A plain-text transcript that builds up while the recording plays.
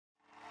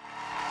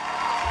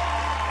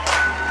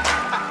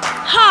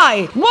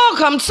Hi,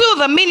 welcome to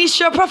the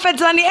ministry of Prophet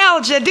Daniel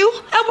Jedu,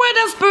 a word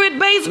and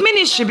spirit-based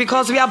ministry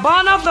because we are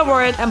born of the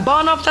word and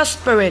born of the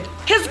spirit.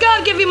 His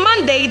God-given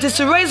mandate is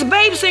to raise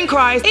babes in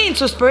Christ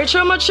into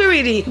spiritual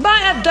maturity by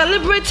a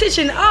deliberate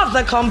teaching of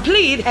the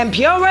complete and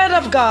pure word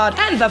of God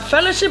and the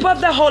fellowship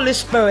of the Holy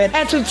Spirit,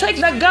 and to take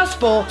the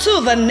gospel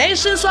to the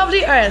nations of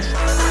the earth.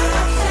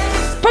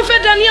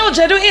 Prophet Daniel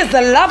Jedu is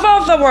the lover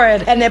of the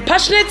word and a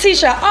passionate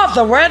teacher of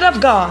the word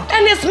of God,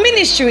 and his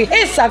ministry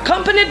is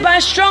accompanied by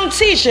strong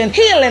teaching,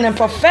 healing, and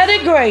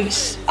prophetic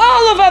grace.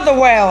 All over the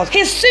world,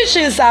 his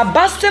teachings are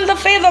boosting the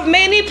faith of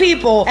many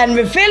people and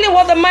revealing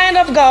what the mind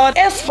of God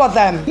is for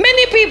them.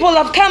 Many people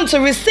have come to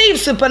receive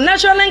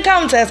supernatural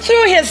encounters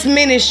through his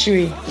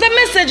ministry. The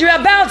message you're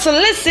about to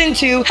listen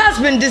to has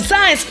been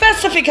designed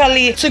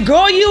specifically to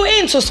grow you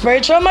into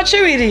spiritual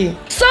maturity.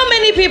 So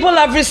many people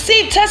have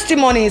received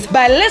testimonies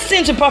by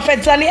listening to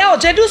Prophet Daniel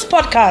Jedu's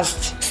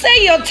podcast.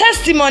 Say your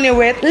testimony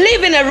with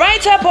leaving a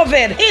write-up of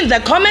it in the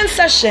comment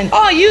section,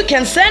 or you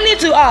can send it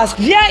to us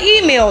via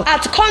email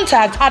at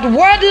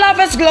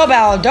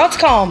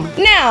contact@wordloversglobal.com.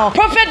 Now,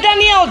 Prophet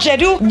Daniel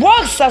Jedu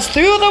walks us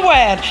through the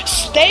word.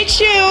 Stay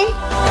tuned.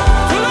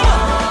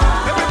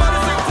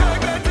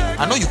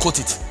 I know you quote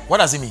it. What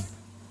does it mean?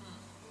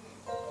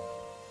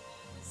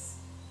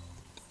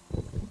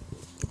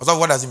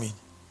 What does it mean?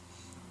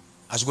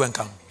 I should go and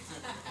come.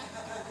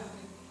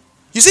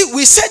 You see,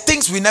 we say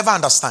things we never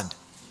understand.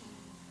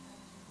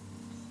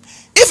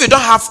 If you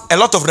don't have a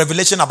lot of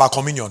revelation about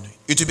communion,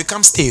 it will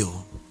become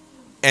stale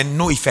and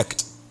no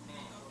effect.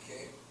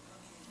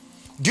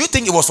 Do you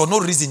think it was for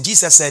no reason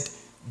Jesus said,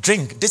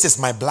 "Drink, this is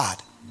my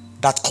blood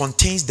that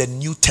contains the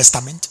New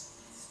Testament"?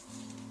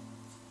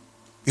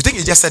 You think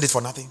he just said it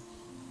for nothing?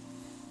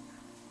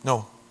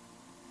 No.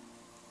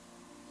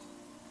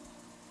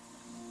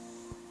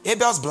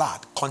 Abel's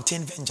blood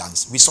contained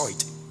vengeance. We saw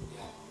it.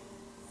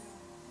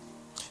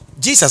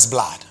 Jesus'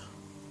 blood,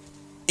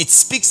 it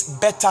speaks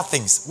better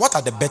things. What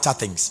are the better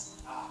things?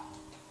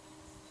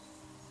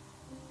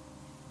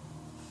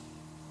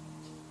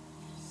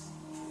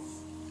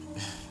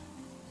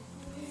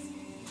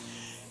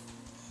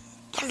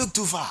 Don't look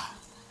too far.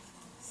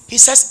 He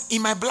says,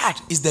 "In my blood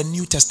is the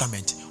New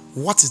Testament."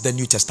 What is the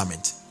New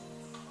Testament?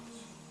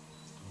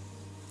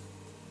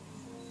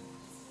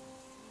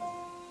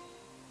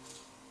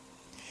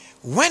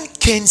 When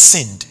Cain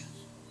sinned,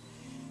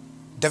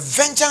 the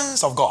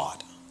vengeance of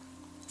God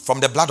from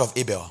the blood of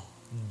Abel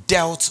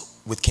dealt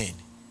with Cain.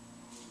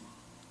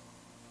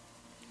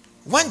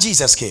 When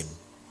Jesus came,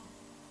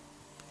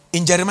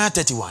 in Jeremiah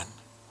 31,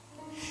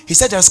 he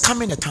said there's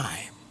coming a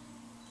time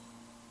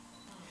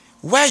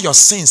where your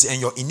sins and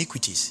your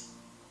iniquities,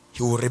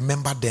 he will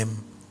remember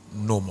them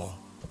no more.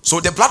 So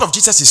the blood of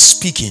Jesus is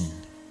speaking.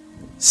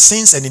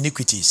 Sins and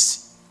iniquities,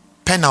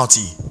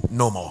 penalty,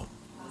 no more.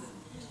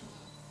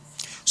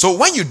 So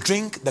when you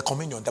drink the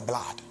communion, the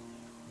blood,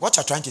 what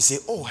you're trying to say,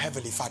 "Oh,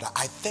 Heavenly Father,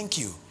 I thank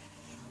you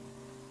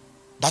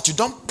that you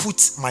don't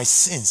put my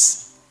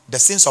sins, the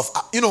sins of,"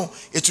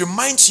 it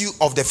reminds you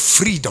of the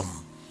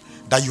freedom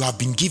that you have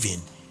been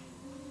given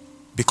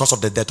because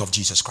of the death of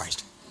Jesus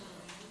Christ.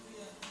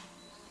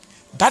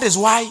 That is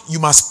why you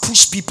must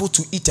push people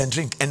to eat and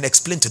drink and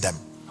explain to them.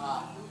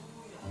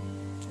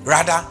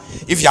 Rather,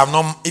 if you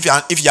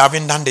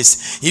haven't done this,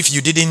 if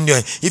you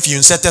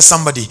insulted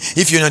somebody,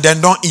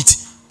 then don't eat.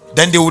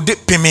 Then they will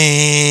pay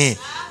me.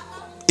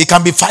 It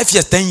can be 5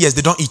 years, 10 years,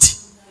 they don't eat.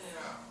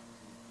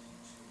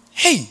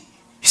 Hey,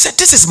 he said,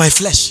 "This is my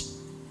flesh.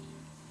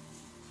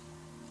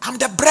 I'm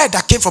the bread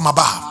that came from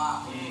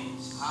above.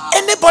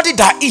 Anybody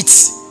that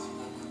eats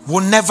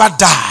will never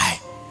die."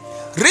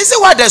 Reason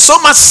why there's so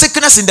much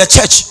sickness in the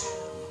church,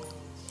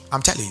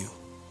 I'm telling you.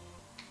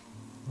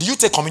 Do you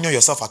take communion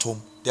yourself at home?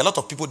 There are a lot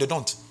of people, they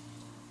don't.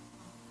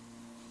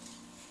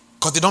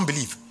 Because they don't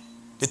believe.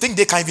 They think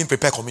they can't even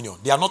prepare communion.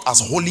 They are not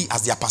as holy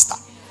as their pastor.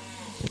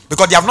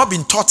 Because they have not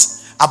been taught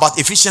about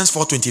Ephesians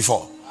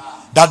 4:24.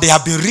 That they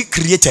have been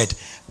recreated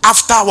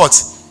after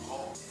what?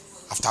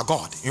 After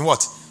God. In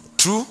what?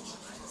 True?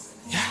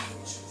 Yeah.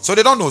 So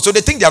they don't know. So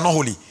they think they are not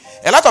holy.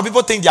 A lot of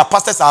people think their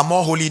pastors are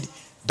more holy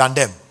than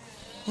them.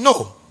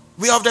 No.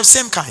 We are of the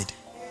same kind.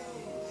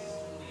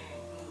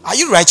 Are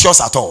you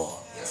righteous at all?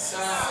 Yes,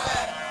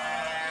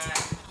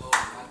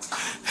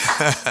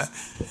 sir.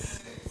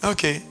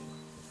 Okay.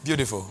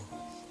 Beautiful.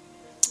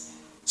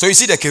 So you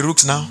see the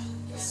Keruks now?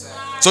 Yes,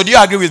 so do you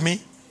agree with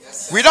me?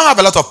 Yes, we don't have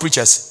a lot of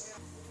preachers.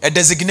 A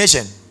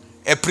designation,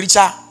 a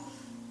preacher,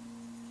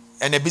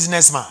 and a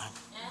businessman.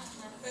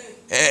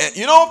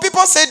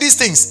 People say these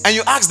things and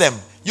you ask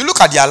them, you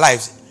look at their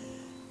lives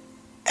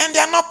and they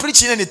are not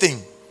preaching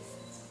anything.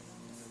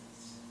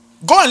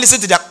 Go and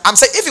listen to them. I'm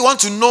saying, if you want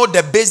to know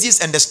the basis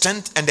and the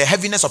strength and the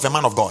heaviness of a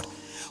man of God,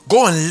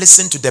 go and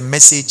listen to the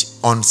message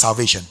on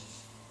salvation.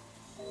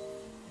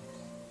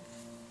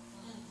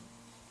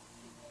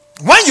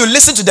 When you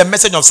listen to the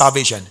message of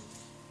salvation,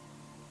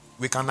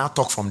 we can now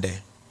talk from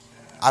there.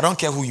 I don't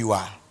care who you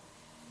are.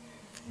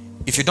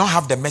 If you don't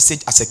have the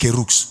message as a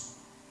Kerux,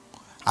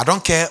 I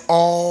don't care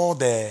all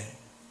the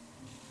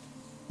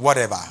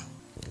whatever.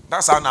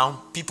 That's how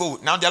now people,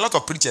 now there are a lot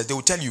of preachers, they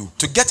will tell you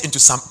to get into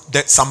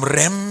some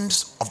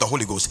realms of the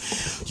Holy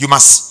Ghost. You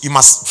must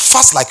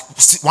fast like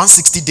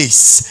 160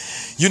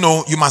 days. You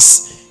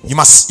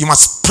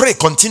must pray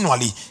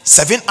continually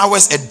 7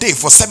 hours a day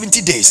for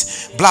 70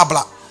 days. Blah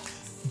blah.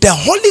 The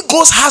Holy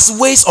Ghost has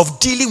ways of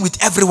dealing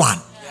with everyone.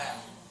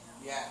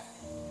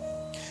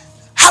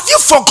 Have you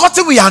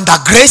forgotten we are under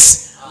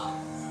grace?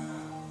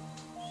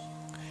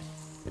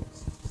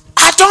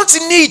 I don't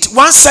need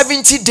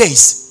 170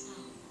 days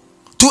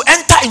to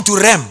enter into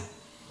realm.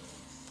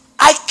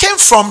 I came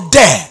from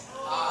there.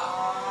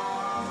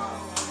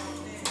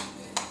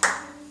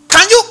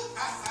 Can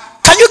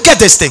you get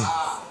this thing?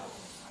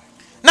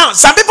 Now,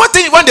 some people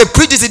think when they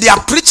preach this, they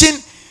are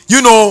preaching,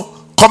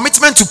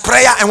 commitment to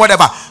prayer and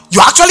whatever.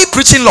 You're actually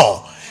preaching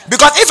law.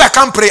 Because if I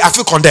can't pray, I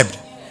feel condemned.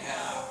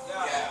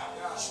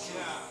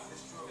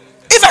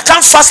 If I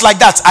can't fast like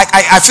that,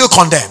 I feel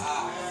condemned.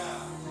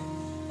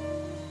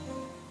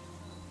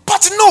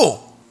 But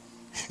no.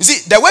 You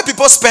see, the way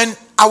people spend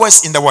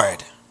hours in the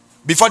word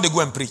before they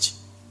go and preach,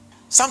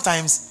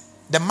 sometimes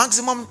the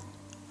maximum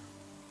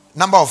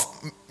number of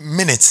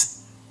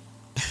minutes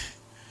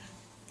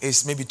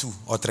is maybe 2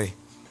 or 3.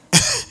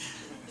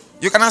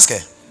 You can ask her.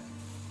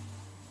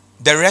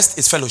 The rest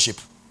is fellowship.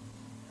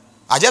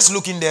 I just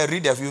look in there,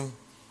 read a few.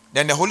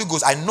 Then the Holy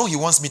Ghost, I know he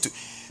wants me to.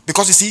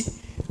 Because you see,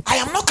 I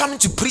am not coming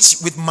to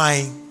preach with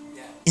my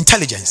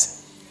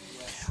intelligence.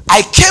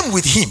 I came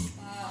with him.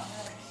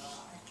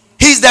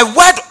 He's the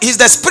word, he's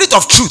the spirit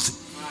of truth.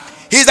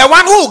 He's the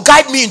one who will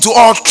guide me into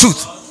all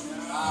truth.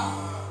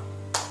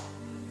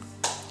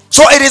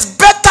 So it is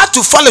better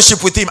to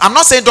fellowship with him. I'm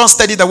not saying don't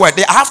study the word.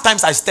 There are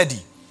times I study.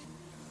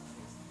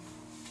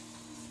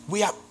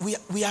 You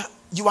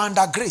are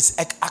under grace.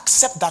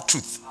 Accept that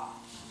truth.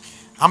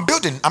 I'm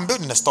building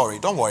a story.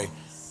 Don't worry.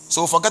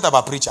 So forget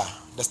about preacher.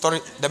 The story,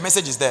 the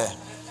message is there.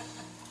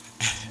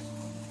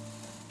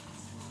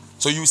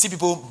 So you see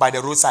people by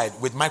the roadside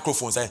with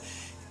microphones.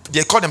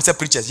 They call themselves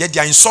preachers. Yet they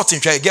are insulting.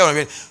 Is that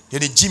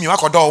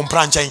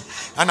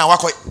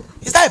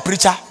a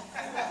preacher?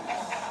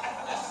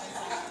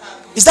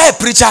 Is that a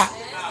preacher?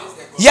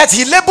 Yet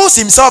he labels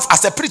himself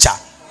as a preacher.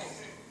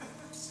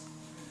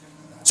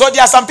 So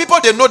there are some people,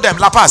 they know them,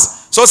 La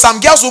Paz. So some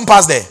girls won't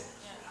pass there.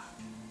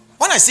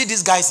 When I see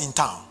these guys in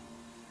town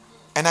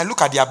and I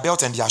look at their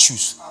belt and their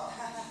shoes,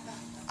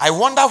 I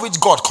wonder which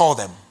God called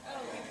them.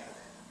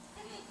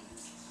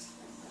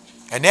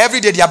 And every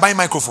day they are buying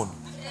microphone.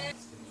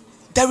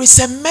 There is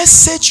a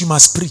message you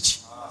must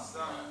preach.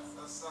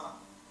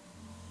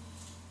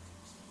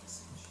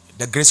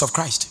 The grace of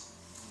Christ.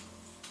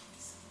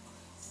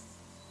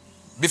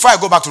 Before I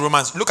go back to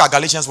Romans, look at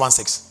Galatians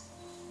 1:6.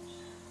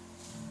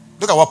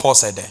 Look at what Paul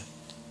said there.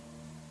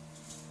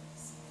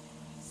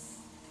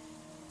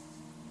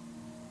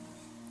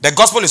 The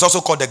gospel is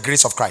also called the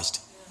grace of Christ.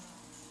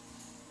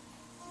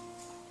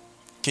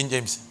 King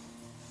James.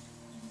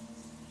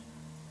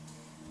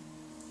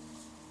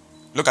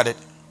 Look at it.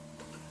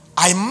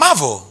 I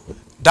marvel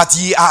that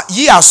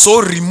ye are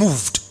so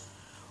removed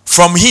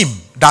from him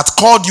that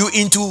called you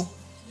into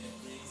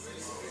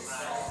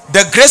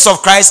the grace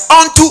of Christ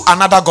unto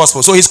another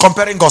gospel. So he's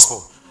comparing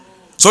gospel.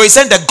 So he's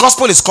saying the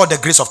gospel is called the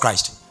grace of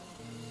Christ.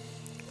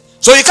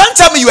 So you can't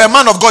tell me you're a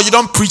man of God, you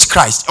don't preach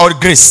Christ or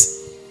grace.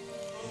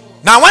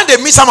 Now when they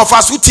meet some of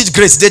us who teach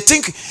grace,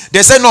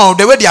 they say no,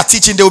 the way they are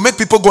teaching, they will make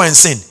people go and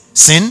sin.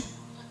 Sin?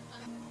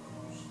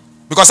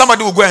 Because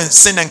somebody will go and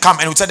sin and come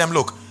and will tell them,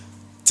 look,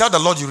 tell the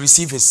Lord you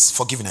receive his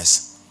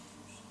forgiveness.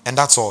 And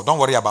that's all. Don't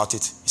worry about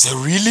it. He said,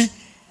 really?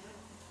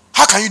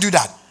 How can you do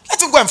that?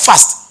 Let him go and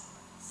fast.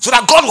 So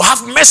that God will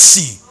have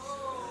mercy.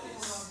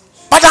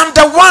 But I'm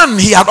the one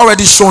he had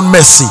already shown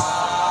mercy.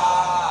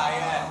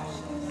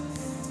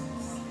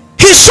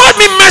 He showed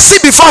me mercy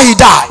before he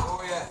died.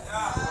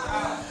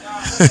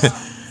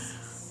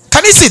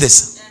 Can you see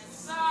this?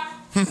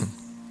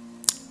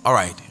 All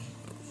right.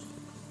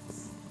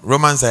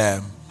 Romans,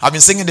 I've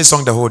been singing this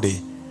song the whole day.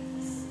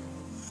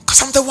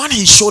 Because I'm the one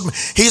he showed me.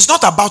 He is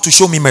not about to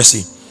show me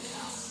mercy.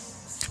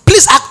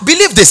 Please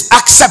believe this.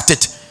 Accept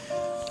it.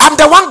 I'm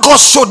the one God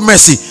showed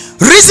mercy.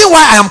 Reason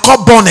why I am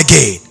called born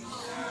again.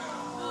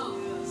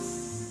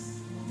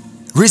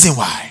 Reason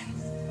why.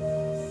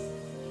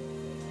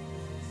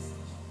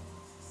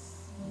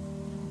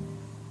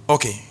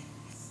 Okay.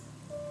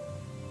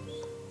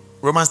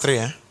 Romans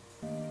 3.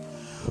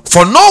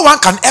 For no one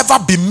can ever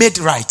be made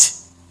right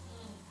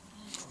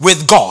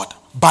with God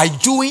by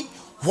doing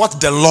what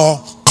the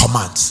law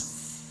commands.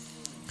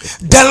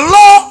 The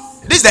law,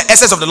 this is the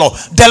essence of the law.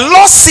 The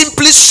law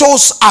simply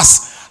shows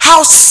us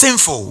how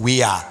sinful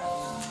we are.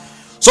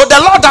 So the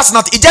law does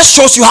not, it just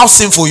shows you how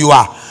sinful you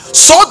are,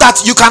 so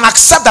that you can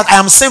accept that I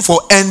am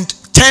sinful and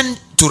turn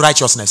to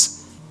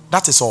righteousness.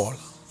 That is all.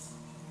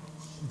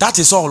 That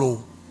is all.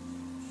 Oh.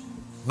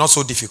 Not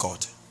so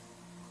difficult.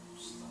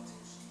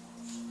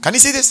 Can you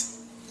see this?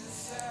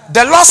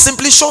 The law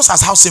simply shows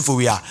us how sinful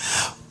we are.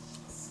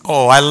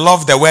 Oh, I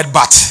love the word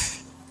but.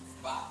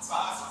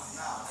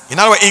 In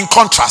other words, in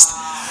contrast.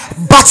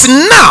 But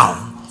now,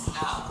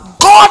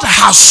 God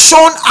has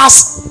shown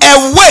us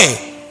a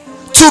way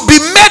to be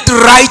made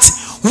right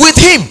with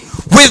him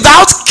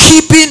without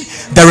keeping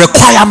the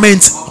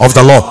requirements of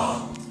the law.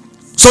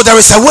 So there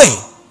is a way.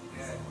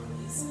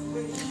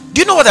 Do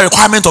you know what the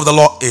requirement of the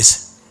law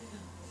is?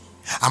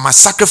 I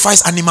must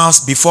sacrifice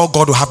animals before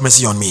God will have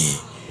mercy on me.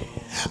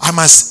 I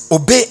must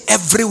obey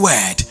every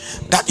word.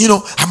 That,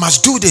 I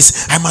must do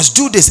this. I must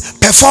do this.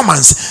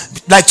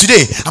 Performance. Like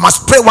today, I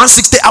must pray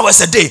 160 hours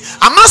a day.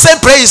 I'm not saying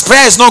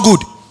prayer is not good.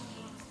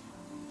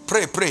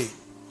 Pray.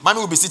 Mommy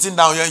will be sitting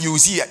down here. You will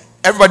see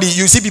everybody.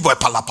 You see people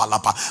pala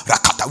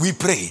rakata. We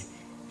pray.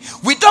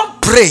 We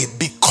don't pray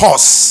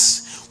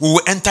because we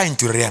will enter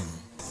into realm.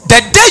 The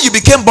day you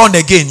became born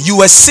again, you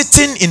were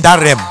sitting in that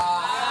realm.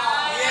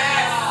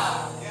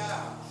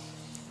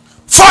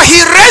 For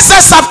he raised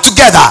us up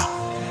together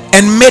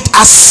and made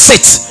us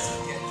sit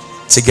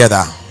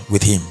together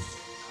with him.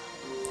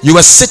 You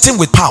were sitting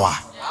with power.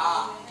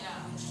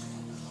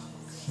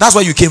 That's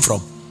where you came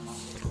from.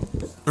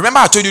 Remember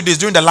I told you this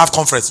during the last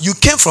conference. You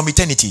came from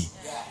eternity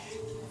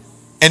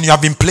and you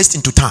have been placed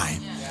into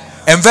time.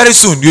 And very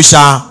soon you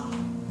shall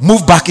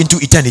move back into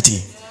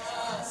eternity.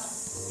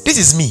 This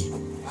is me.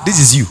 This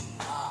is you.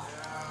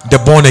 The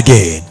born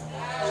again.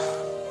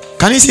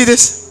 Can you see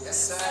this? Yes,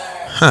 sir.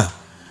 Huh.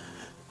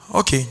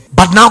 Okay.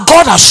 But now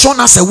God has shown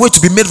us a way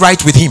to be made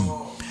right with him.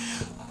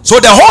 So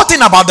the whole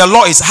thing about the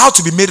law is how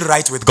to be made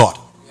right with God.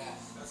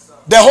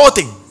 The whole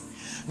thing.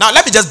 Now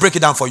let me just break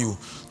it down for you.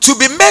 To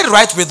be made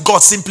right with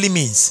God simply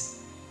means.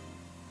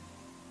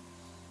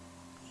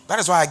 That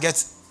is why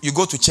you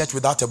go to church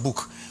without a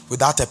book,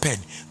 without a pen,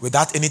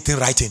 without anything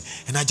writing.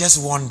 And I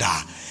just wonder.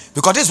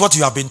 Because this is what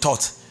you have been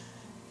taught.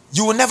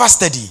 You will never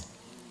study.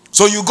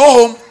 So you go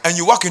home and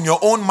you work in your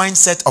own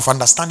mindset of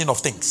understanding of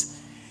things.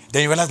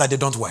 Then you realize that they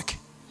don't work.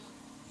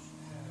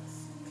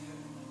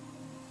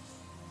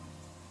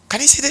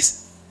 Can you see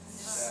this?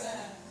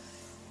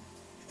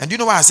 And do you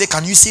know why I say,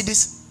 can you see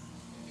this?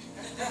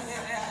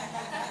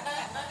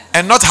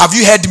 And not, have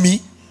you heard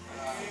me?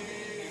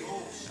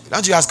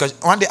 Don't you ask,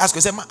 one day ask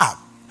yourself,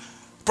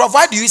 Prof,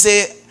 why do you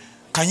say,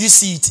 can you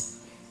see it?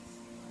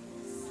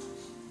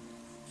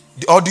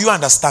 Or do you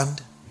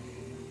understand?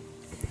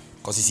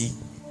 Because you see,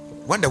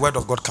 when the word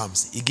of God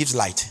comes, it gives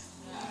light.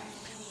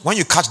 When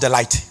you catch the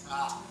light,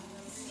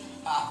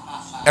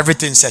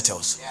 everything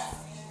settles.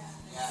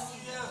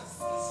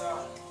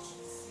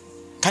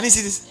 Can you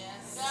see this?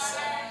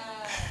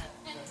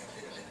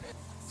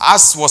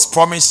 As was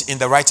promised in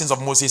the writings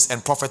of Moses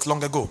and prophets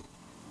long ago.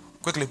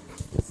 Quickly.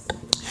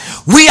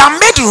 We are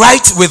made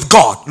right with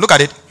God. Look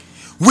at it.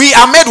 We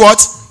are made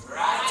what?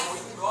 Right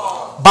with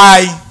God.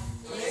 By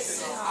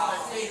Placing our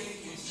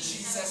faith in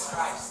Jesus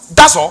Christ.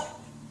 That's all.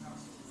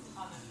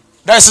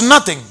 There is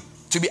nothing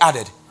to be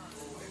added.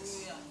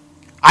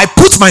 I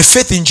put my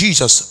faith in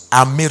Jesus.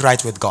 I'm made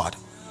right with God.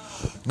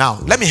 Now,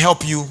 let me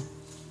help you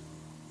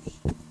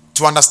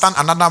to understand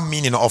another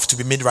meaning of to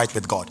be made right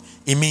with God.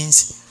 It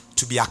means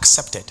to be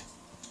accepted.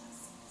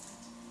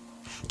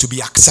 To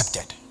be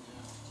accepted.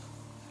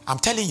 I'm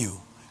telling you,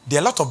 there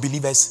are a lot of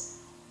believers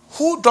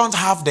who don't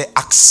have the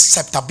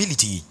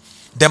acceptability,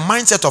 the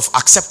mindset of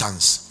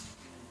acceptance.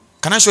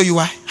 Can I show you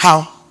why?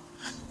 How?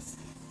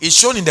 It's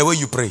shown in the way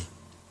you pray.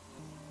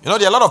 There are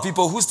a lot of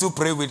people who still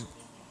pray with,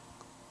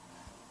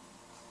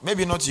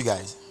 maybe not you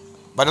guys,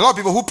 but a lot of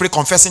people who pray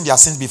confessing their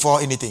sins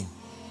before anything.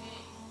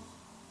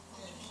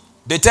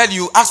 They tell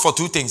you, ask for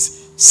two things.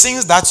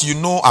 Sins that you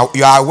know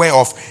you are aware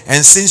of,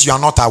 and sins you are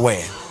not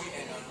aware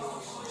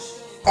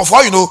of.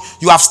 All you know,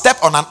 you have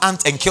stepped on an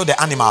ant and killed the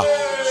animal.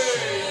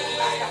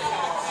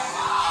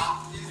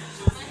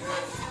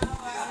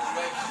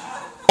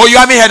 Oh, you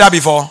haven't heard that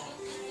before?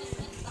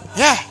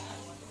 Yeah.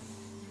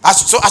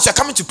 So as you're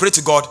coming to pray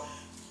to God,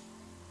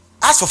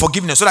 ask for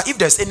forgiveness so that if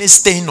there's any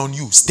stain on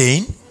you,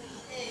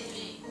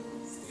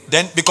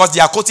 then because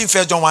they are quoting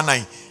 1 John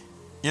 1:9,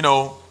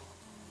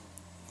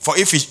 for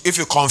if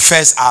you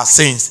confess our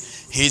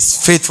sins, he is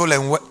faithful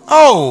and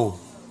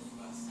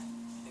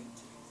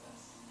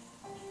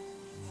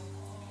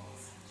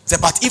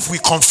but if we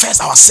confess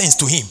our sins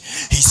to him,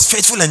 he is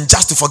faithful and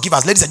just to forgive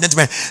us. Ladies and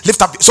gentlemen,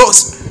 lift up. So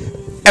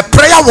a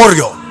prayer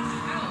warrior,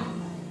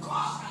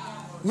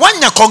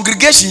 when your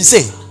congregation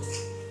say,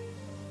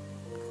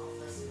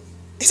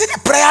 is it a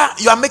prayer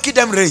you are making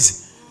them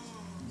raise?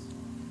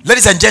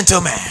 Ladies and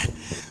gentlemen,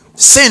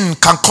 sin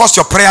can cause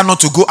your prayer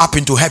not to go up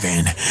into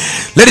heaven.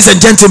 Ladies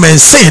and gentlemen,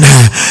 sin.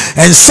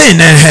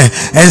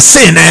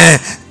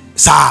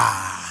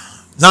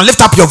 Now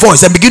lift up your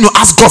voice and begin to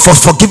ask God for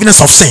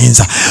forgiveness of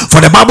sins. For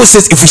the Bible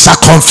says, if we shall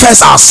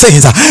confess our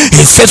sins, he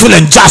is faithful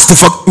and just to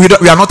forgive.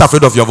 We are not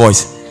afraid of your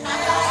voice.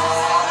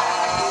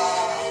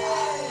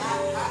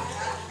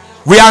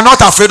 We are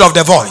not afraid of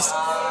the voice.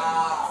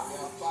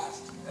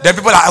 The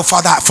people are, oh,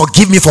 Father,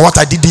 forgive me for what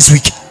I did this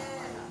week.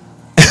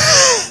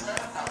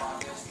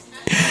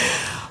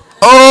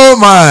 Oh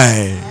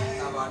my.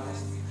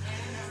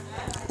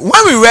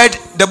 When we read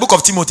the book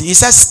of Timothy, it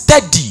says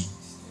steady.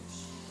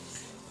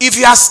 If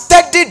you are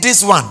steady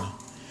this one,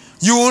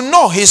 you will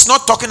know he's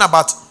not talking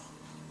about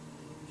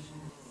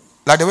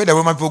like the way the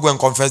Roman people go and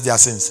confess their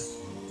sins.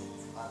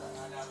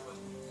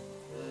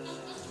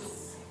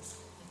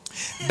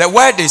 The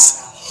word is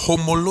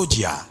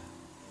homologia.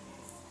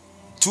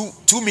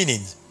 Two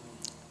meanings.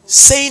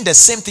 Saying the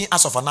same thing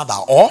as of another,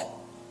 or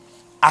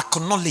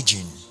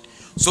acknowledging.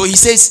 So he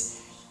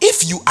says,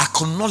 if you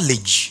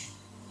acknowledge,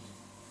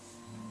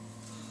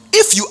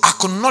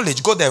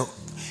 go there.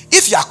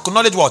 If you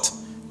acknowledge what?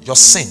 Your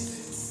sin.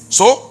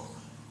 So,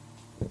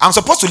 I'm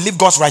supposed to live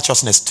God's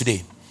righteousness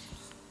today.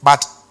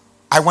 But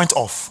I went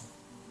off.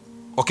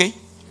 Okay?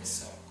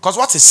 Because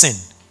what is sin?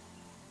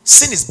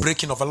 Sin is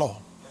breaking of a law.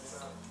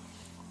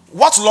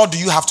 What law do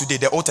you have today?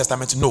 The Old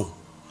Testament? No.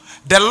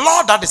 The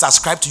law that is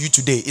ascribed to you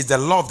today is the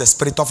law of the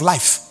Spirit of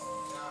life.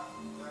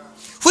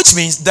 Which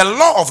means the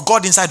law of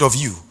God inside of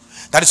you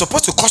that is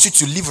supposed to cause you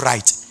to live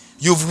right.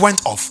 You've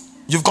went off.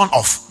 You've gone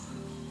off.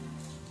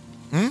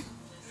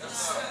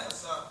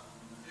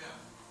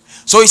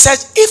 So he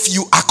says, if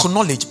you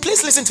acknowledge,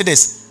 please listen to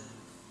this.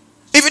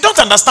 If you don't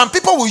understand,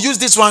 people will use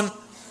this one.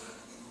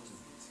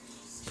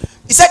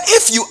 He said,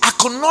 if you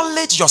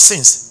acknowledge your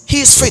sins,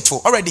 he is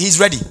faithful. Already, he's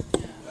ready.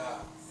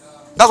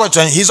 That's what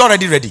you're saying. He's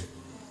already ready.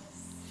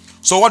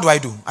 So what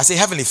do? I say,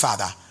 Heavenly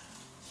Father,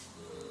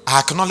 I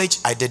acknowledge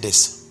I did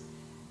this.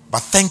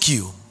 But thank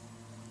you.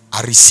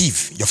 I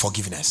receive your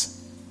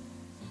forgiveness.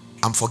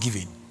 I'm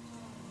forgiven.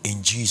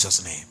 In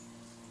Jesus' name.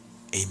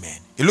 Amen.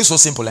 It looks so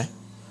simple, eh?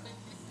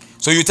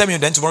 So you tell me,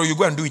 then tomorrow you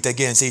go and do it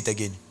again and say it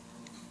again.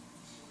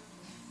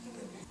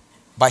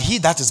 But he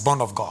that is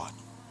born of God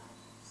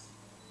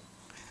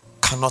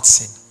cannot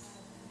sin.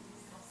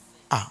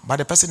 But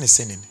the person is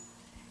sinning.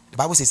 The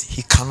Bible says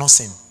he cannot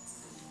sin.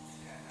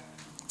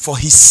 For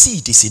his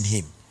seed is in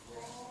him.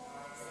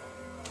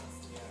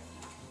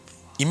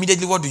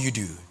 Immediately, what do?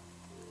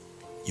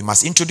 You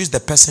must introduce the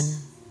person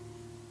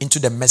into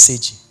the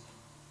message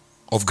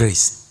of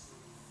grace.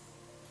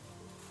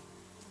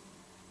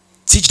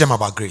 Teach them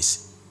about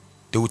grace.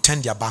 They will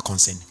turn their back on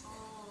sin.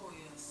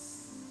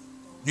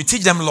 You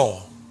teach them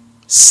law.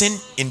 Sin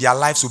in their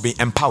lives will be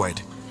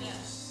empowered.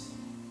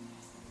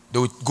 They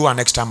will go an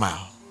extra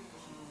mile.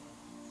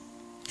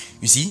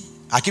 You see,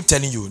 I keep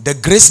telling you, the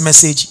grace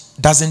message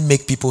doesn't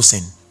make people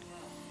sin.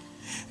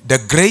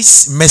 The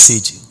grace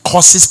message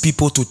causes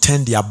people to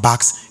turn their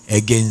backs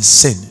against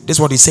sin. This is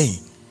what he's saying.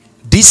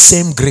 This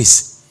same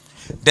grace,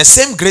 the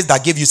same grace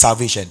that gave you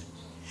salvation,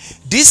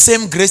 this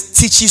same grace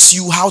teaches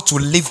you how to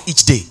live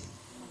each day.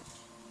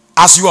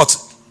 As what?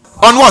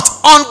 On what?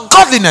 On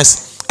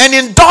godliness, an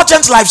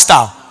indulgent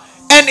lifestyle.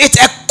 And it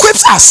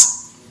equips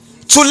us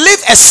to live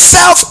a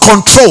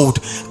self-controlled,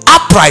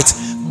 upright,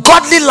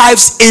 godly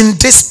lives in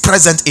this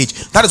present age.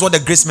 That is what the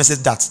grace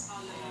message does.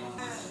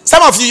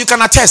 Some of you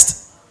can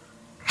attest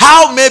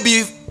how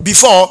maybe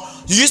before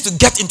you used to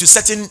get into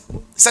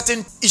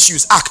certain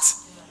issues, act.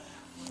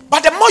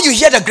 But the more you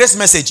hear the grace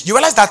message, you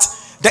realize that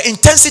the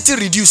intensity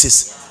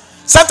reduces.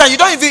 Sometimes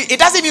it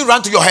doesn't even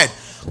run to your head.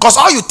 Because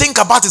all you think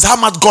about is how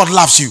much God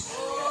loves you.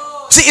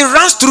 See, it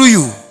runs through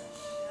you.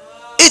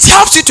 It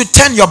helps you to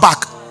turn your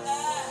back.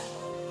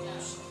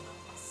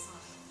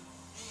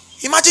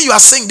 Imagine you are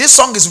saying, this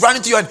song is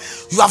running to you and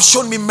you have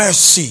shown me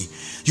mercy.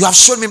 You have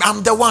shown me,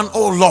 I'm the one,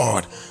 oh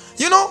Lord.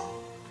 You know,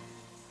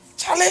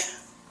 Charlie,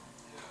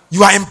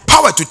 you are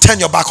empowered to turn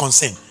your back on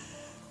sin.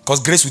 Because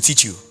grace will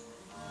teach you.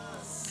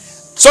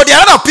 So there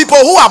are a lot of people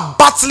who are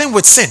battling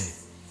with sin.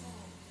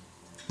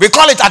 We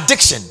call it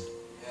addiction.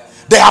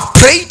 They have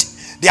prayed.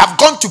 They have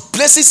gone to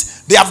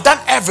places. They have done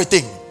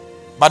everything.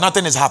 But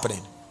nothing is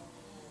happening.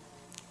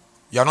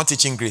 You are not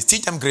teaching grace.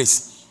 Teach them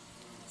grace.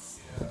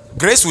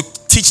 Grace will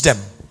teach them.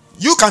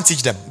 You can't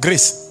teach them.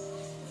 Grace.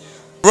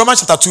 Romans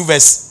chapter 2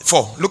 verse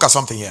 4. Look at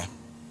something here.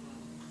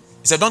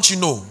 He said, don't you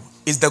know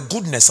it's the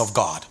goodness of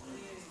God?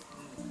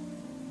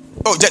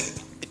 Oh,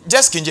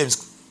 just King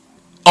James.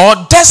 Or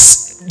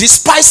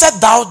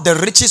despisest thou the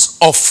riches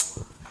of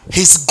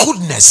his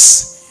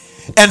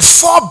goodness and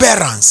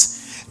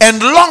forbearance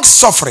and long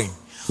suffering,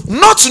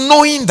 not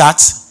knowing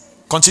that,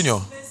 continue.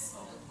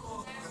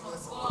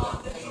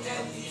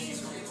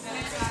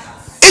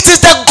 It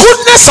is the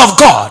goodness of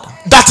God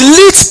that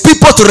leads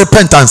people to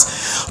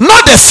repentance,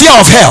 not the fear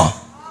of hell.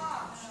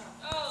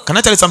 Can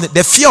I tell you something?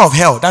 The fear of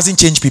hell doesn't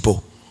change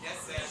people.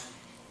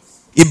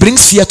 It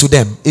brings fear to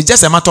them. It's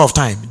just a matter of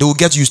time. They will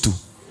get used to.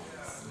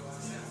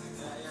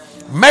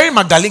 Mary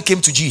Magdalene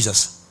came to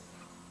Jesus.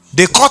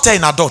 They caught her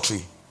in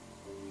adultery.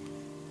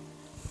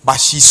 But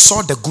she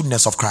saw the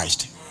goodness of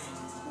Christ.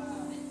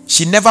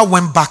 She never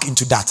went back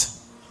into that.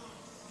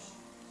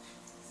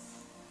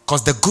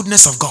 Because the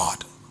goodness of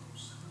God,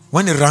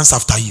 when it runs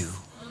after you,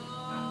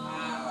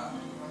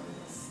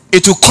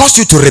 it will cause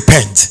you to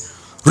repent.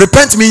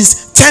 Repent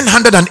means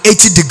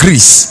 180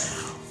 degrees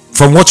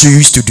from what you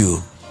used to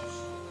do.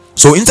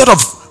 So instead of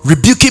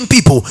rebuking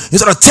people,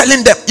 instead of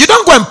telling them, you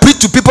don't go and preach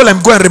to people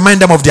and go and remind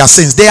them of their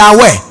sins. They are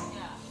aware.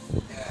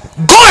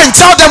 Go and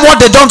tell them what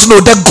they don't know,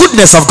 the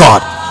goodness of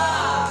God.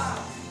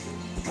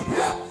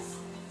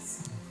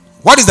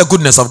 What is the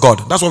goodness of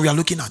God? That's what we are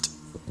looking at.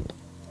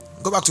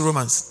 Go back to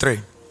Romans 3.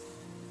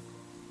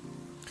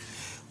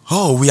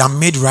 Oh, we are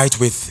made right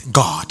with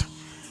God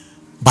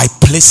by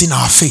placing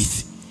our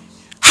faith.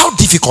 How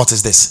difficult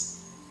is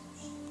this?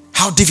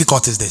 How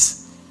difficult is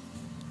this?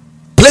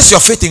 Place your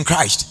faith in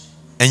Christ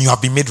and you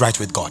have been made right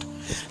with God.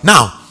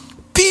 Now,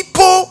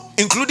 people,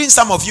 including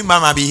some of you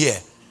might be here,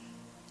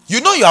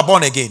 you know you are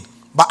born again,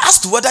 but as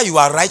to whether you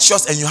are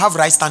righteous and you have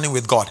right standing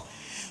with God,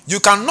 you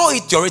can know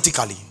it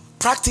theoretically.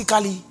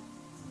 Practically,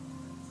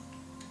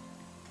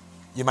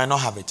 you might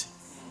not have it.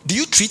 Do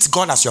you treat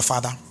God as your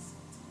father?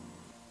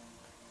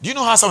 Do you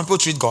know how some people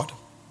treat God?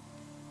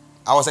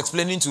 I was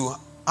explaining to,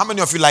 how many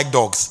of you like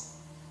dogs?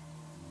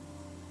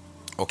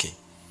 Okay.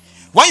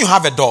 When you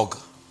have a dog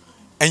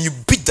and you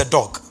beat the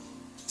dog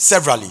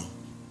severally,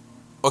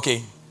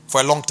 okay,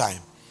 for a long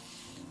time.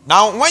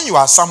 Now, when you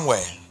are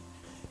somewhere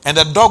and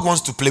the dog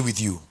wants to play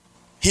with you,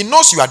 he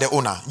knows you are the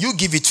owner. You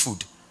give it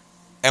food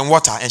and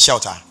water and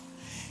shelter.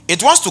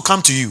 It wants to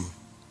come to you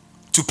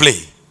to play.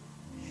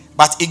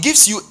 But it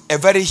gives you a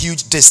very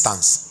huge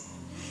distance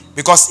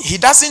because he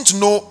doesn't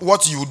know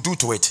what you do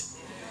to it.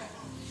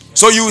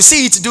 So you will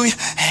see it doing,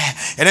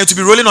 and then to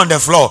be rolling on the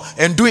floor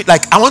and do it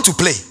like, I want to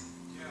play,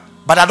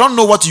 but I don't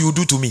know what you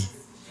do to me.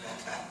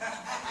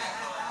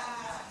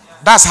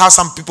 That's how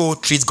some people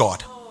treat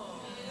God.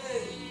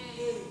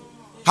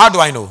 How do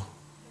I know?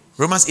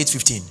 Romans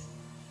 8:15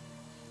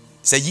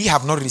 say, ye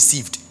have not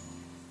received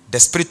the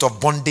spirit of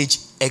bondage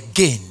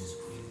again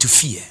to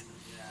fear.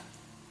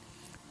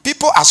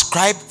 People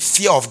ascribe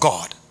fear of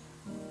God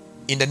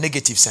in the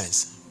negative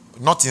sense,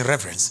 not in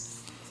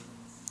reverence.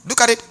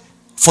 Look at it.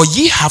 For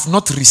ye have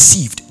not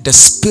received the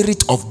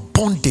spirit of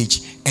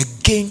bondage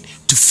again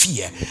to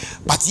fear,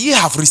 but ye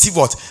have received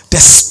what? The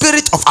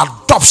spirit of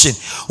adoption,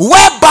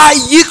 whereby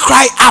ye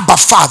cry, Abba,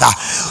 Father.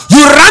 You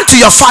run to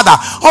your father.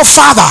 Oh,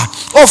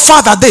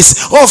 Father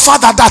this. Oh,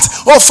 Father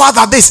that. Oh,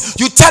 Father this.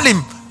 You tell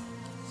him.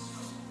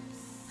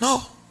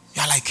 No.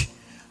 You're like,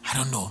 I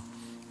don't know.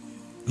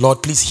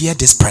 Lord, please hear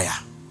this prayer.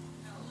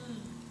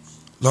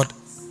 Lord,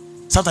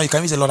 sometimes you can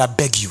even say, Lord, I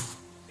beg you.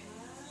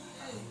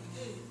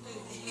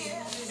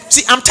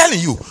 See, I'm telling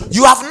you,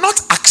 you have not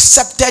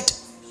accepted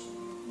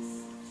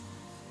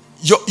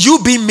you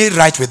being made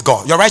right with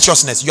God. Your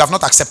righteousness, you have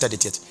not accepted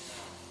it yet.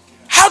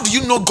 How do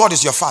you know God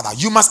is your father?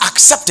 You must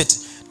accept it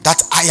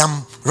that I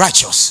am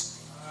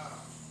righteous.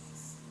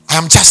 I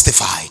am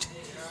justified.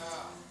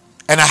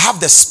 And I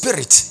have the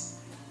spirit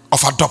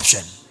of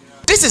adoption.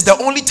 This is the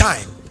only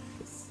time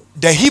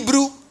the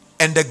Hebrew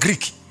and the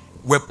Greek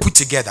were put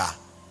together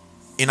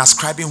in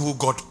ascribing who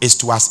God is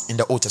to us in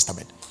the Old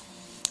Testament.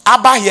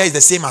 Abba here is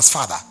the same as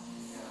father.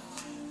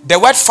 The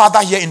word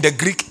father here in the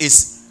Greek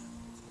is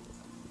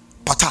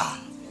pater.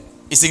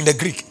 It's in the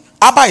Greek.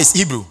 Abba is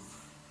Hebrew.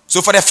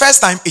 So for the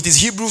first time, it is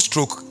Hebrew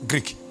stroke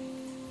Greek,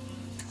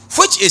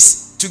 which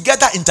is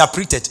together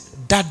interpreted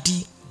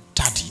daddy,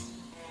 daddy.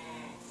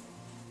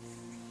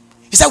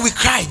 He said we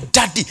cry,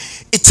 daddy.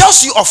 It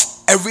tells you of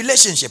a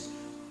relationship.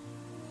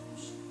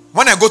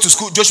 When I go to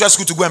school, Joshua's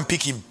school, to go and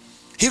pick him,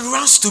 he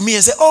runs to me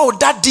and says, oh,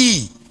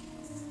 daddy.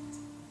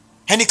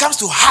 And he comes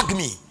to hug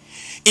me.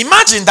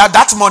 Imagine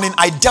that morning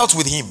I dealt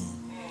with him.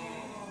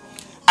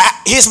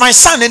 He's my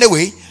son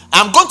anyway.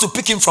 I'm going to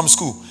pick him from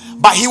school.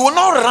 But he will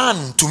not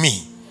run to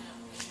me.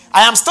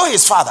 I am still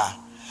his father.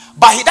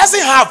 But he doesn't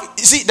have,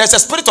 you see, there's a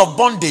spirit of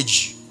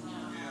bondage.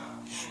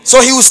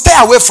 So he will stay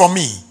away from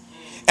me.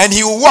 And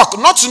he will walk,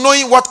 not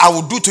knowing what I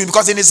will do to him,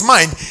 because in his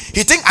mind,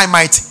 he thinks I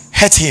might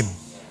hurt him.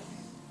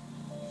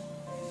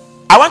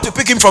 I went to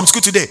pick him from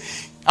school today.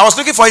 I was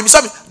looking for him. He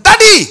saw me,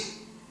 Daddy!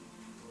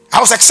 I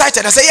was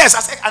excited. I said, yes.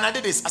 I said, and I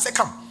did this. I said,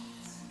 come.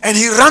 And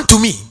he ran to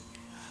me.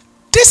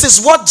 This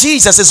is what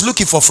Jesus is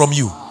looking for from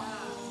you.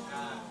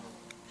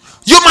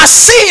 You must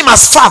see him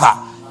as father.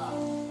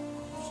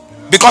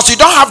 Because you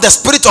don't have the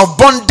spirit of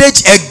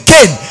bondage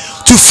again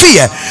to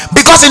fear.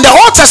 Because in the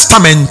Old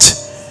Testament,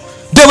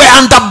 they were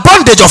under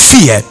bondage of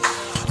fear.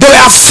 They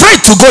were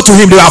afraid to go to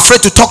him. They were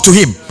afraid to talk to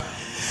him.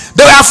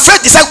 They were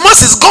afraid. He said,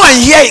 Moses, go and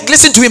hear,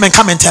 listen to him and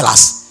come and tell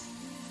us.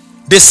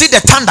 They see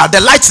the thunder, the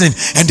lightning,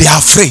 and they are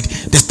afraid.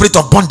 The spirit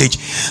of bondage.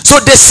 So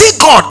they see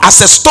God as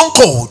a stone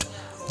cold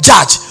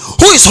judge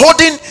who is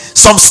holding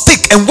some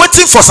stick and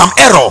waiting for some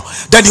arrow.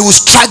 Then he will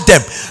strike them.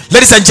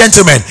 Ladies and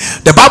gentlemen,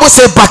 the Bible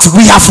says, but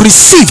we have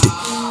received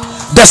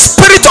the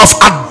spirit of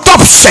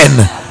adoption,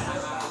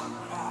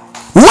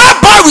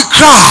 whereby we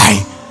cry,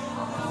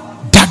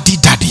 Daddy,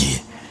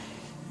 Daddy.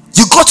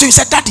 You go to him and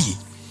say, Daddy,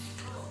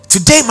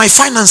 today my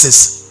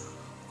finances,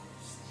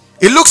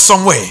 it looks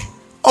somewhere.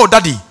 Oh,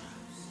 Daddy,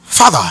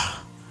 Father,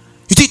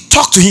 you did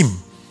talk to him.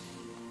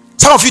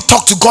 Some of you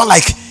talk to God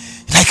like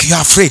you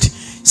are afraid.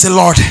 Say,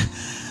 Lord,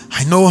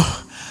 I know,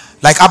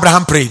 like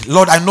Abraham prayed,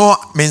 Lord, I know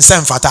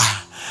mensen fata.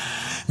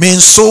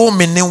 Menso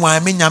menewa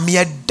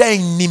menyamia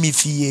deng ni mi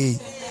fie.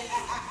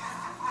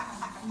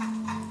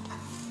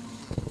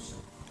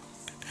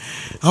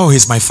 Oh,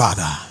 he's my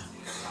father.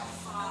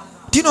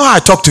 Do you know how I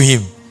talk to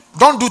him?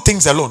 Don't do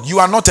things alone. You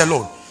are not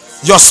alone.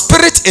 Your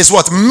spirit is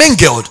what?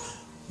 Mingled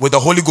with the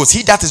Holy Ghost.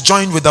 He that is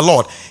joined with the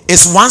Lord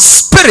is one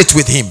spirit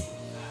with him.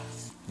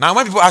 Now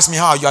when people ask me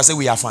how are you, I say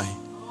we are fine.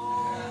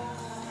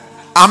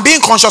 I'm being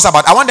conscious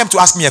about it. I want them to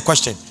ask me a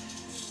question.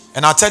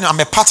 And I'll tell you, I'm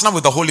a partner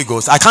with the Holy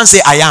Ghost. I can't say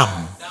I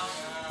am.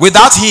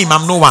 Without him,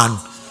 I'm no one.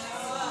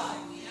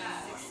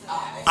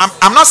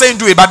 I'm not saying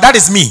do it, but that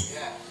is me.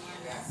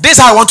 This is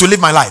how I want to live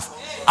my life.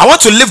 I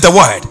want to live the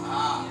word.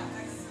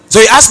 So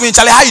he asked me,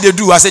 Charlie, how you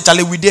do? I said,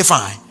 Charlie, we did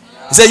fine.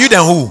 He said, you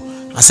then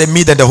who? I said,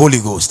 me then the Holy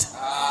Ghost.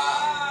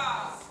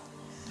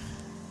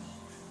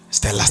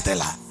 Stella.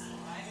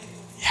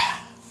 Yeah.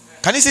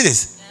 Can you see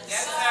this?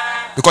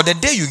 Because the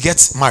day you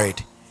get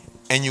married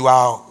and you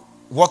are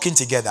walking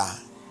together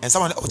and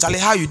someone, oh, Charlie,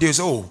 how you do?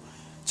 So, oh,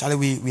 Charlie,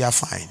 we are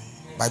fine.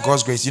 By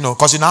God's grace,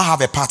 because you now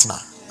have a partner.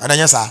 And then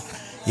yes, sir.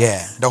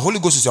 Yeah. The Holy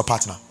Ghost is your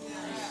partner.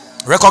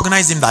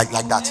 Recognize him like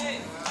that.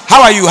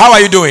 How are you? How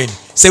are you doing?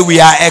 Say, we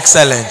are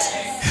excellent.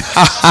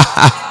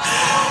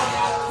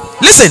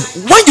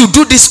 Listen, when you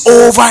do this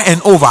over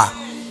and over,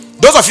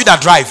 those of you that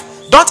drive,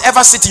 don't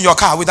ever sit in your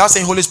car without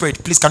saying, Holy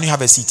Spirit, please, can you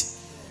have a seat?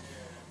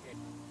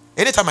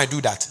 Anytime I do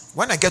that,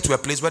 when I get to a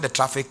place where the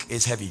traffic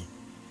is heavy,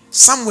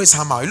 some way,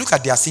 somehow, you look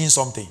at they are seeing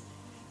something,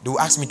 they will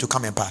ask me to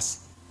come and pass.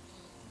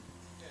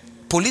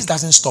 Police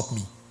doesn't stop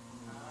me.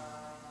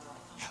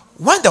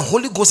 When the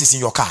Holy Ghost is in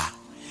your car,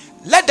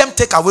 let them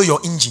take away your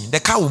engine. The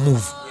car will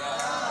move.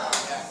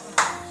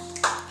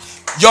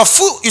 Your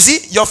fuel, you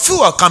see, your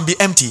fuel can be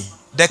empty.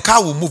 The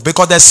car will move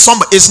because there's some.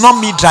 It's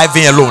not me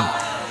driving alone.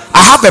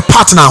 I have a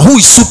partner who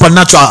is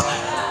supernatural.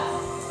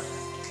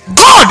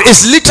 God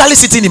is literally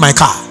sitting in my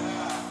car.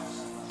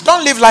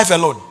 Don't live life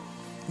alone.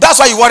 That's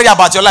why you worry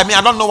about your life.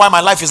 I don't know why my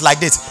life is like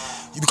this.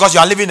 Because you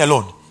are living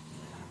alone.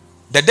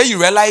 The day you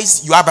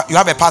realize you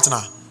have a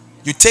partner,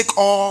 you take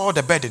all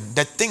the burden.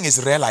 The thing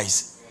is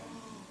realize.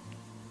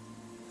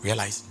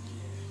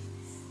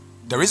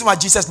 The reason why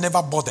Jesus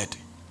never bothered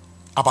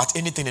about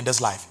anything in this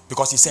life,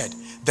 because he said,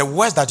 the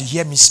words that you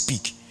hear me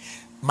speak,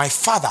 my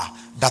Father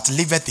that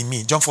liveth in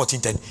me, John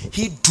 14:10,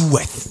 he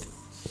doeth.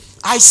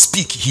 I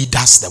speak, he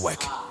does the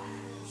work.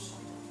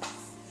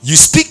 You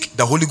speak,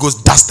 the Holy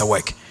Ghost does the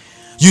work.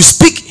 You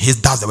speak, he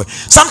does the work.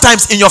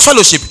 Sometimes in your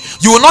fellowship,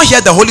 you will not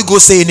hear the Holy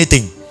Ghost say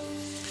anything.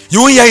 You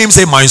won't hear him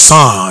say, my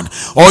son,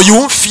 or you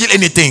won't feel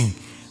anything,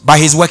 but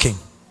he's working.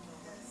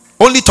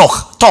 Only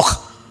talk.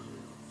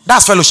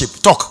 That's fellowship.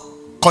 Talk.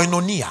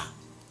 Koinonia.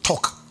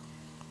 Talk.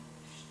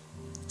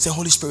 Say,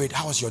 Holy Spirit,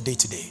 how was your day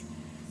today?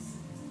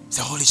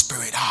 Say, Holy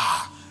Spirit,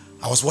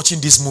 I was watching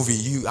this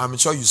movie. I'm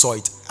sure you saw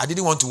it. I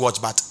didn't want to watch,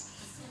 but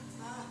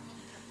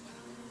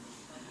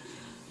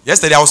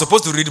yesterday I was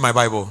supposed to read my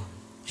Bible.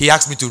 He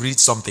asked me to read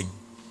something.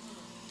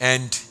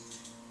 And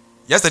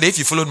yesterday, if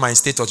you followed my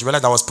status, you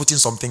realized I was putting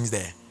some things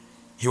there.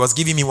 He was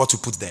giving me what to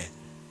put there.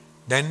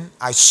 Then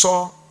I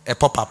saw a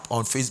pop-up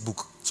on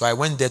Facebook. So I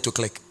went there to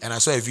click. And I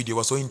saw a video. It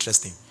was so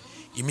interesting.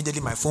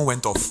 Immediately my phone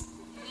went off.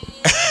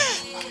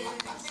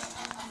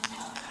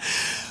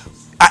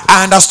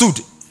 I understood.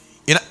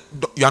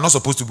 You are not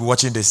supposed to be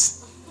watching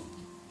this.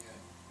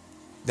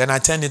 Then I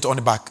turned it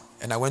on back.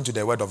 And I went to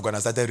the Word of God and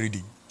I started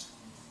reading.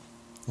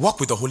 Walk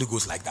with the Holy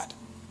Ghost like that.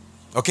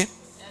 Okay?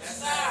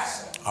 Yes,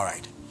 sir. All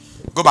right.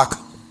 Go back.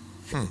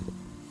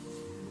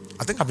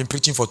 I think I've been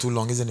preaching for too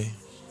long, isn't it?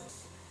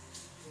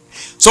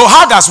 So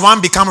how does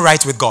one become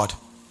right with God?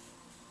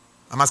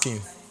 I'm asking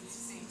you.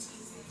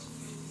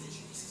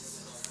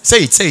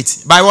 Say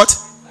it. By what?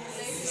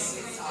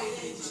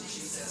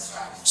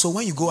 So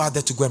when you go out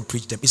there to go and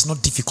preach them, it's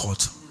not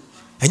difficult.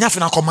 And you have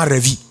to come and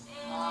review.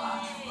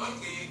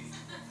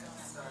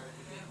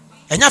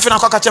 And you have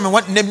to catch them and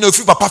want name no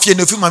few papa fie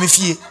no few mommy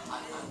fie.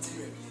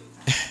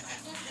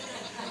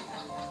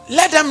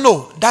 Let them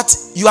know that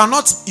you are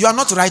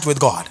not right with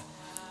God,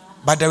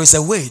 but there is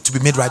a way to be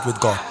made right with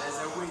God.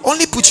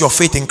 Only put your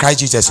faith in Christ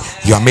Jesus.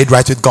 You are made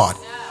right with God.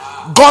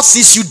 God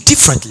sees you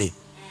differently.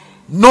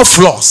 No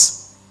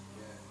flaws.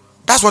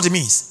 That's what it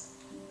means.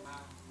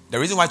 The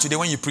reason why today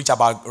when you preach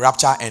about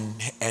rapture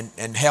and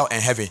hell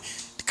and heaven,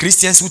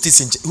 Christians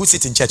who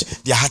sit in church,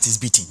 their heart is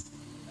beating.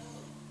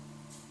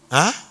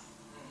 Huh?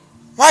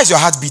 Why is your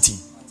heart beating?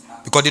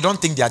 Because they don't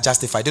think they are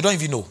justified. They don't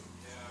even know.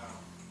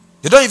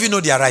 They don't even know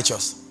they are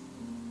righteous.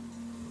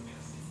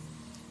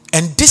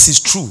 And this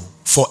is true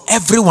for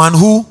everyone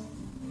who.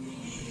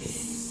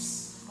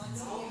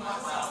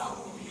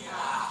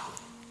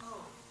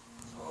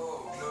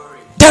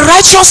 The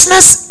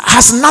righteousness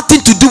has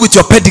nothing to do with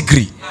your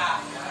pedigree.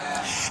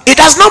 It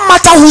does not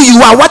matter who you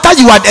are, whether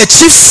you are a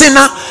chief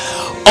sinner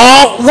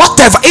or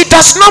whatever. It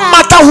does not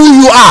matter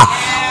who you are.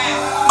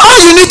 All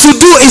you need to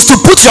do is to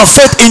put your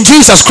faith in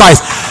Jesus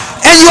Christ,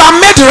 and you are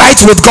made right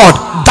with God.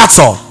 That's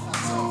all.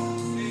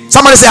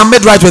 Somebody say, I'm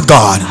made right with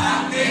God.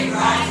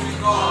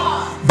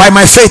 By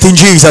my faith in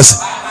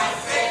Jesus.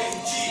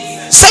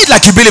 Say it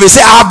like you believe it.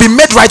 Say, I have been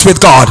made right with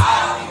God.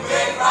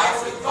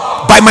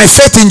 By my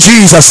faith in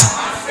Jesus.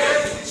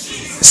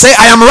 Say,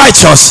 I am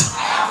righteous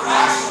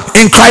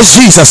in Christ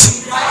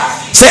Jesus.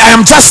 Say, I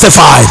am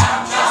justified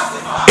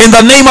in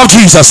the name of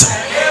Jesus.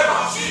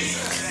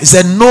 He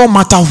said, no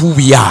matter who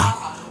we are.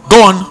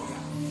 Go on.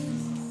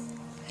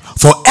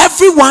 For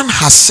everyone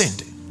has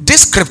sinned.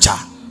 This scripture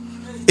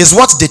is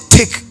what they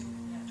take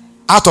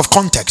out of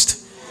context.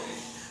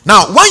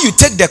 Now, when you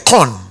take the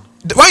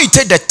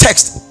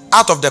text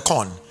out of the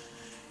corn,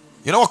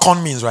 you know what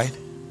corn means, right?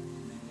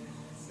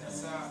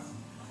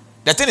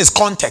 The thing is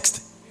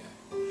context.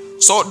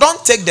 So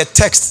don't take the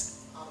text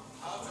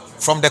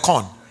from the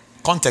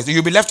context.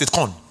 You'll be left with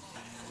corn.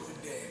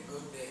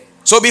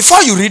 So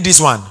before you read this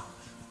one,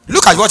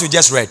 look at what you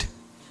just read.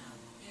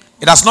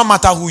 It does not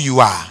matter who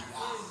you are.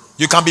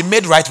 You can be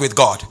made right with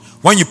God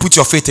when you put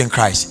your faith in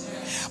Christ.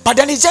 But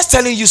then he's just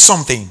telling you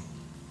something.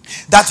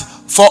 That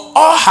for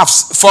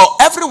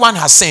everyone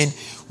has sinned,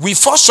 we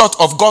fall short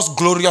of God's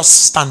glorious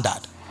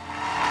standard.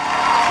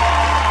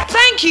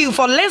 Thank you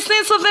for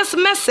listening to this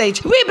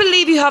message. We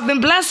believe you have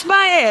been blessed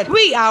by it.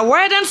 We are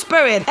Word and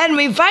Spirit, and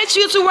we invite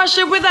you to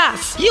worship with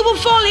us. You will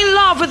fall in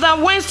love with our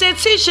Wednesday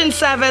teaching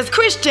service,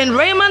 Christian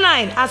Rhema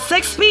 9 at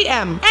 6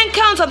 p.m.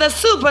 Encounter the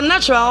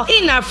supernatural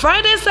in our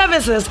Friday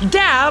services,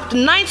 Dabbed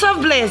Night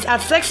of Bliss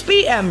at 6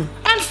 p.m.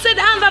 And sit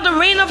under the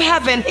rain of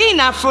heaven in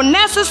our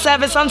Phronesis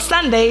service on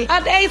Sunday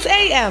at 8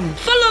 a.m.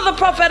 Follow the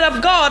Prophet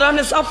of God on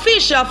his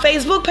official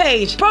Facebook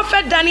page,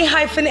 Prophet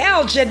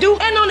Danny-El Jedu,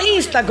 and on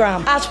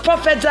Instagram as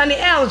Prophet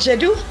Danny-El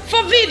Jedu.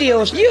 For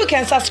videos, you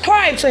can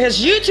subscribe to his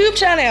YouTube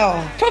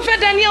channel. Prophet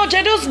Danny-El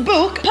Jedu's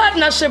book,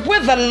 Partnership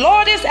with the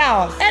Lord, is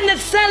out, and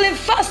it's selling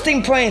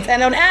fasting print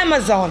and on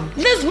Amazon.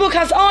 This book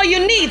has all you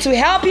need to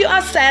help you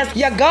access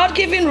your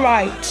God-given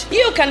right.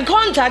 You can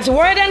contact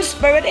Word and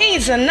Spirit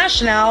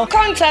International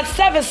Contact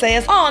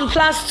Services on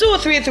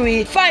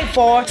 +233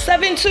 54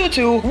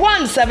 722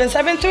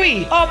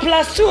 1773 or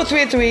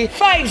 +233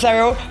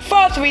 50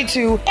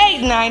 432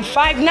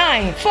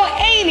 8959 for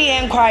any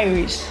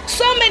enquiries.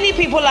 So many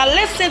people are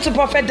listening to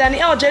Prophet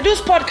Danny-El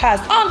Jedu's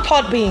podcast on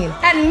Podbean,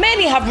 and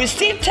many have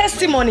received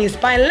testimonies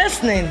by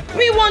listening.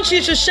 We want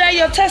you to share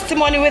your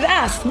testimony with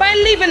us by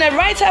leaving a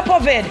write-up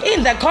of it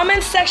in the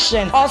comment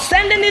section or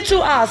sending it to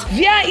us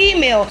via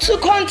email to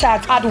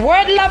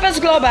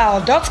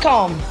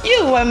contact@wordloversglobal.com.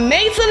 You were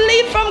made to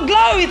live from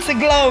glory to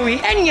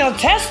glory, and your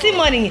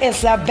testimony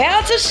is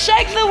about to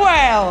shake the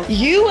world.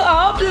 You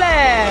are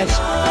blessed.